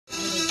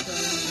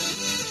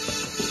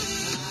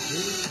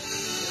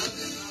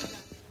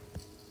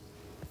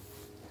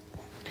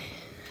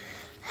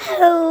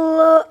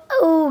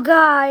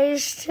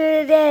guys,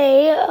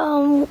 today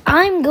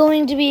I'm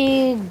going to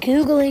be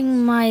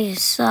Googling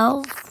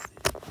myself.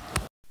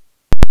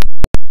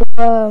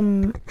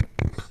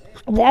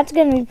 That's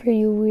gonna be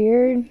pretty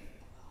weird.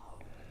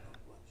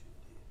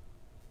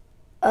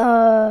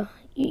 You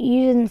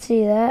didn't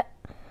see that.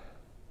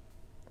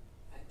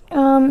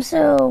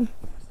 So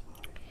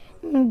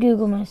I'm gonna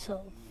Google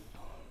myself.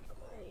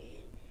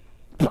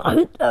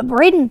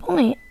 Braden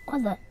Point?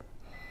 What's that?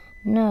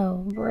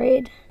 No,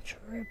 braid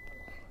triple.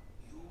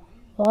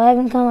 Well, I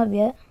haven't come up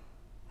yet.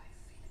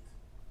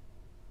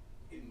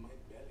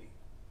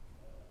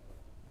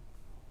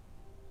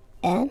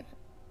 And?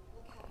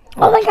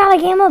 Oh my god,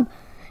 I came up!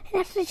 It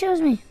actually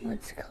shows me.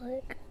 Let's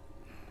click.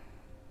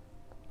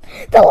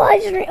 The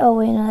live stream! Oh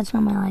wait, no, that's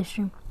not my live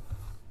stream.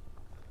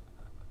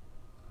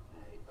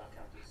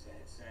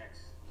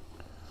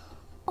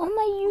 All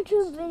my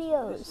YouTube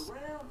videos.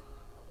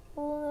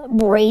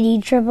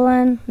 Brady Triple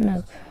N?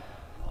 No.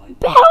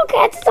 Battle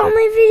Cats is on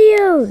my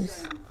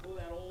videos!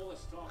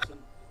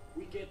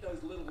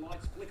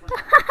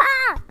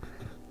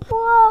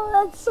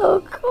 Whoa, that's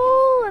so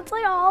cool! It's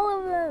like all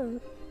of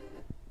them.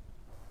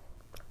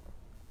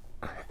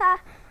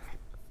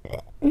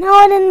 No,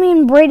 I didn't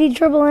mean Brady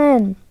Triple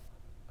N.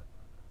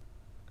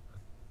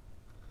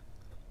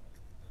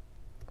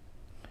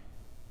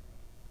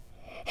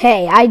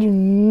 Hey, I do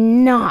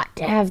not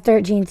have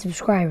 13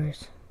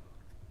 subscribers.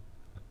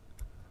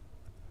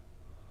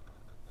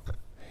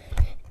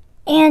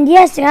 And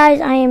yes, guys,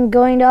 I am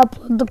going to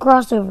upload the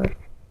crossover.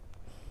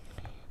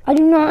 I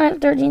do not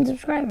have 13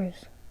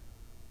 subscribers.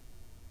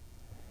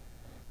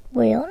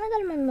 Wait, let me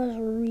go to my most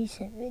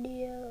recent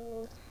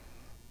video.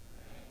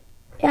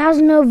 It has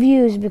no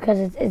views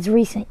because it's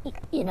recent,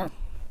 you know.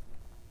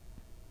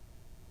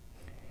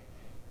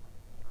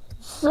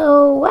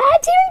 So,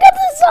 let's even get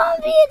the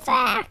zombie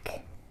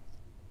attack.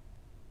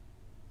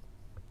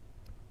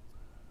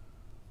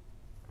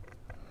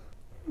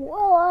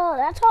 Well,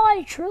 that's all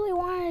I truly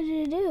wanted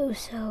to do,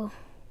 so.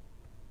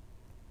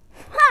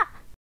 Ha!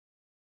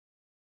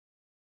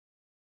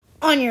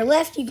 On your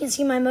left, you can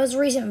see my most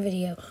recent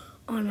video.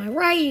 On my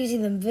right, you see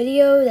the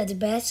video that's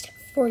best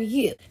for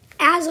you.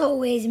 As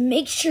always,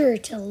 make sure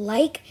to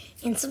like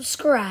and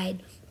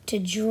subscribe to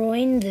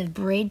join the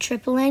Braid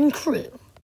Triple N crew.